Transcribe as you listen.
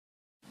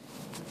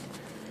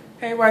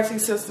Hey YT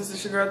sisters,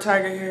 it's your girl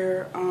Tiger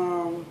here. I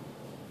know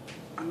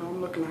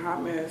I'm looking a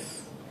hot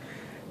mess.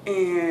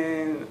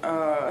 And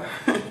I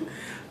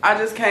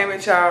just came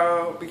at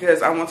y'all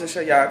because I want to show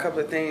y'all a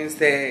couple of things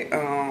that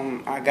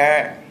I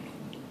got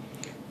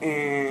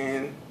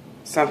and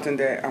something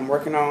that I'm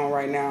working on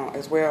right now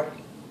as well.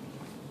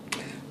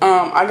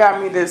 I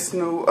got me this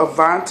new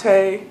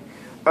Avanti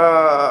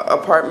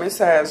apartment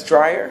size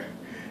dryer,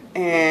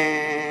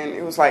 and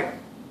it was like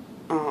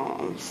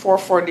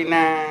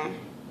 $4.49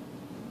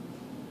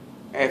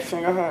 at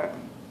Finger Hut,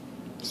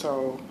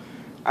 so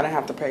I didn't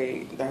have to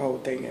pay the whole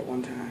thing at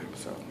one time.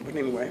 So, but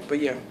anyway,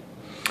 but yeah,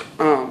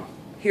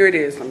 here it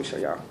is. Let me show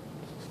y'all.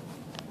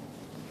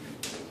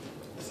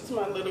 This is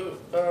my little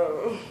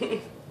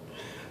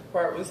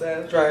apartment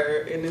size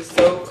dryer, and it's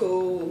so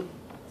cool.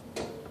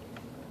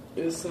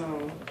 It's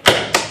so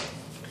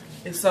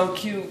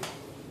cute.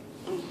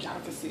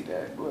 Y'all can see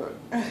that. Look,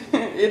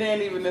 it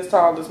ain't even as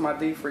tall as my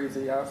deep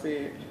freezer. Y'all see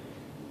it?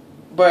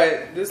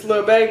 But this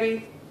little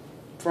baby,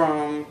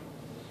 from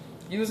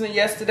using it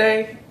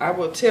yesterday, I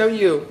will tell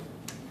you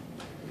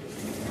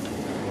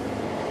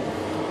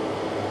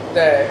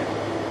that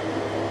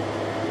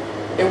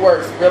it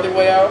works really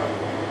well,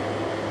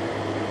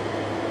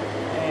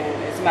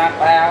 and it's not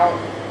loud,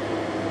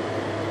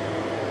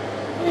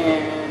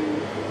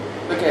 and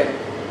look at it.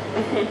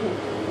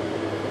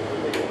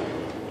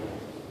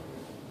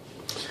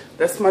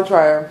 That's my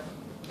dryer.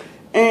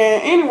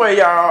 And anyway,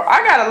 y'all,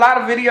 I got a lot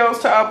of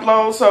videos to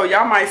upload, so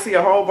y'all might see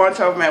a whole bunch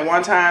of them at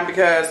one time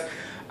because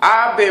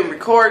I've been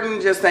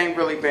recording, just ain't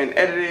really been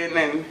editing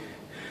and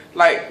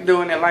like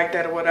doing it like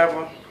that or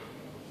whatever.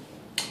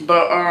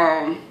 But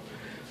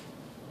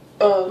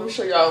let me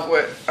show y'all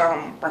what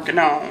I'm working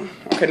on.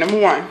 Okay, number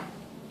one,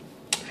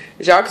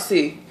 as y'all can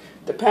see,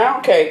 the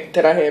pound cake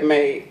that I had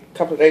made a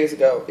couple of days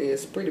ago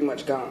is pretty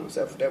much gone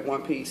except for that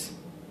one piece.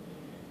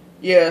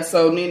 Yeah,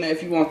 so Nina,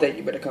 if you want that,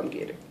 you better come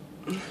get it.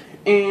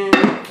 And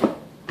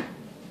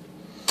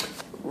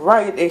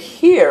right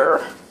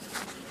here,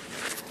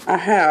 I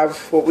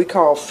have what we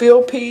call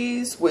field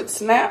peas with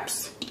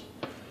snaps,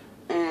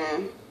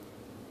 and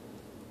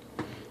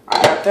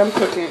I got them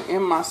cooking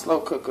in my slow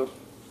cooker.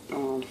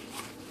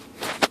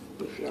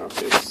 If y'all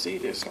can see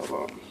this, hold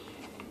on.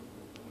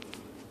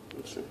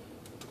 Let's see.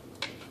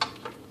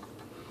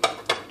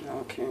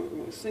 Y'all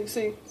can't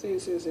see.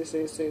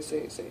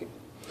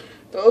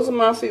 Those are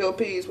my field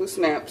peas with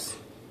snaps.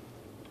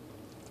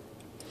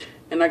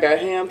 And I got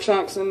ham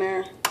chunks in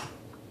there.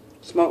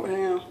 Smoked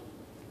ham.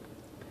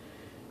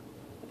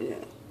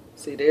 Yeah.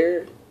 See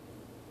there?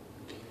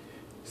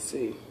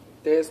 See.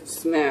 There's the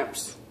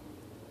snaps.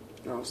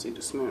 Y'all see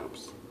the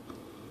snaps.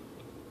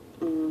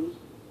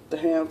 The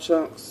ham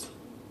chunks.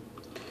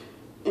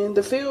 And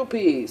the field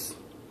peas.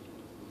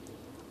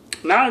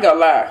 Now I ain't gonna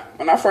lie.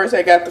 When I first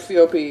had got the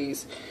field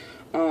peas,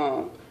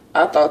 I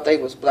thought they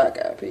was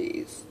black-eyed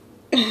peas.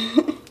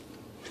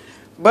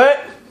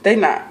 But they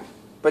not.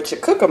 But you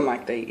cook them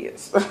like they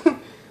is.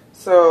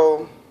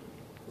 So,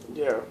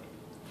 yeah.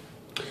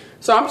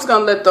 So I'm just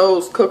going to let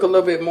those cook a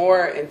little bit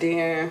more. And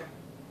then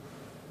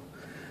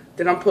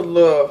I'm put a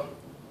little,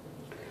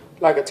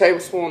 like a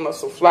tablespoon of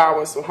some flour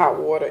and some hot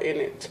water in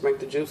it to make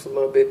the juice a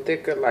little bit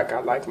thicker, like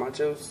I like my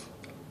juice.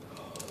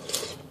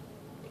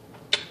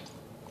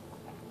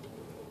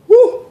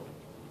 Woo!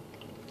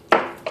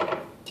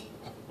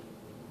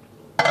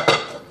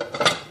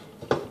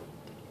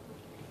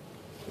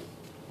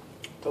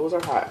 Those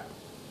are hot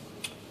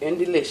and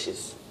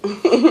delicious.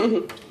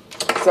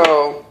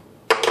 So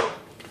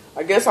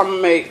I guess I'm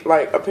gonna make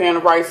like a pan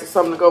of rice or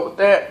something to go with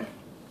that.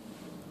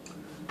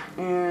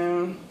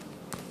 And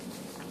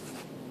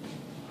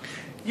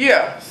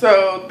yeah,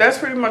 so that's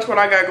pretty much what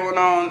I got going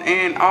on.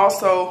 And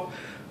also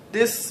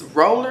this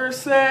roller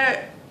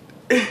set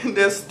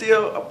that's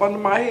still up under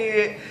my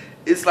head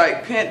is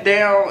like pent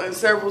down in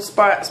several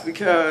spots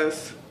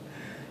because,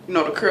 you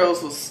know, the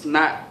curls was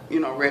not, you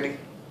know, ready.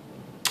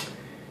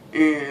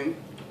 And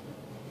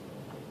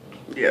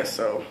yeah,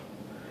 so,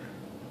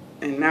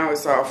 and now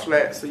it's all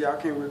flat, so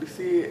y'all can't really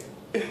see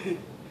it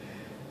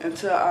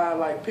until I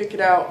like pick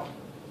it out.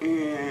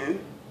 And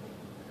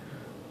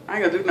I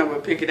ain't gonna do nothing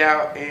but pick it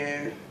out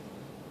and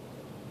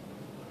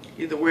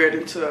either wear it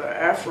into an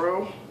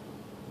afro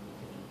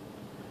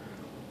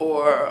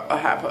or a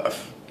high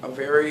puff, a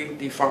very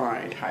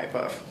defined high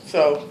puff.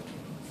 So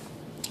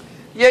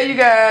yeah, you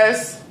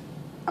guys,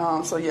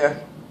 so yeah,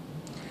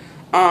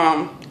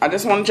 I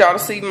just wanted y'all to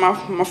see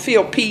my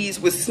field peas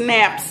with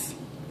snaps.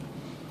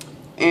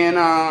 And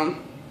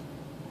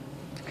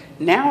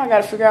now I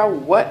gotta figure out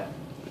what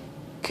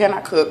can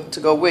I cook to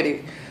go with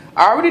it.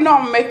 I already know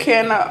I'm gonna make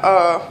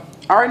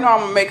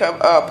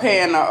a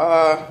pan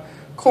of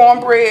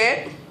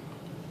cornbread,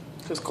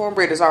 because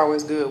cornbread is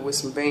always good with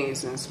some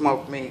beans and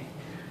smoked meat.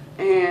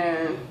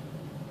 And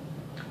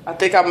I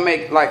think I'm gonna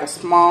make like a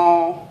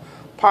small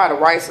pot of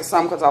rice or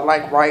something, because I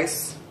like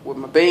rice with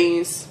my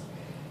beans.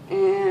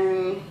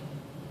 And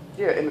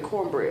yeah, and the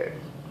cornbread.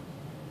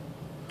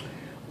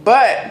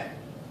 But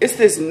It's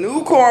this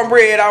new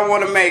cornbread I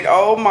want to make.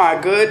 Oh my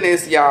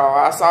goodness, y'all.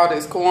 I saw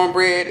this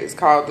cornbread. It's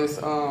called this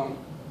hot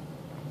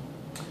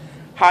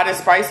and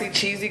spicy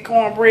cheesy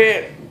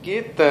cornbread.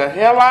 Get the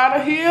hell out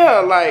of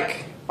here.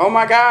 Like, oh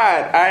my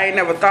God. I ain't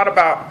never thought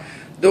about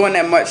doing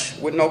that much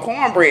with no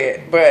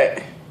cornbread.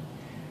 But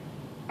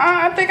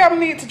I think I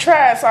need to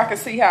try it so I can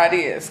see how it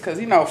is. Because,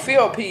 you know,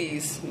 field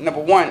peas,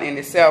 number one, in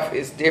itself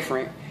is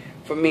different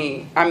for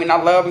me. I mean,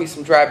 I love me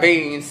some dry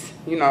beans,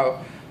 you know.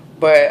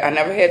 But I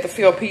never had the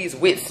field peas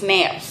with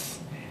snaps.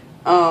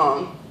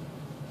 But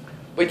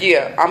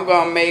yeah, I'm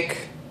going to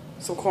make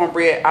some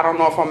cornbread. I don't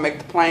know if I'm going to make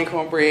the plain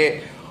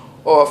cornbread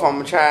or if I'm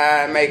going to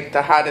try and make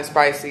the hot and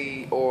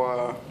spicy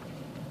or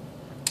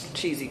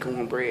cheesy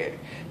cornbread.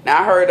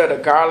 Now, I heard of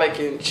the garlic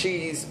and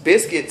cheese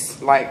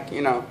biscuits, like,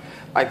 you know,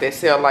 like they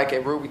sell like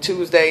at Ruby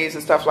Tuesdays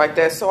and stuff like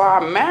that. So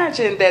I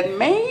imagine that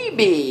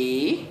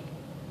maybe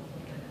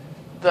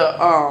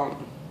the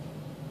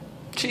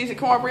cheesy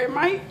cornbread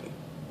might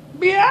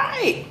be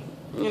alright,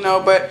 you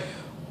know, but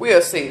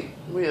we'll see.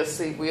 We'll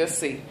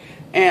see.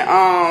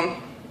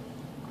 And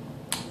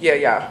yeah,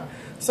 y'all.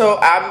 So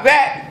I'll be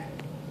back.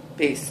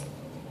 Peace.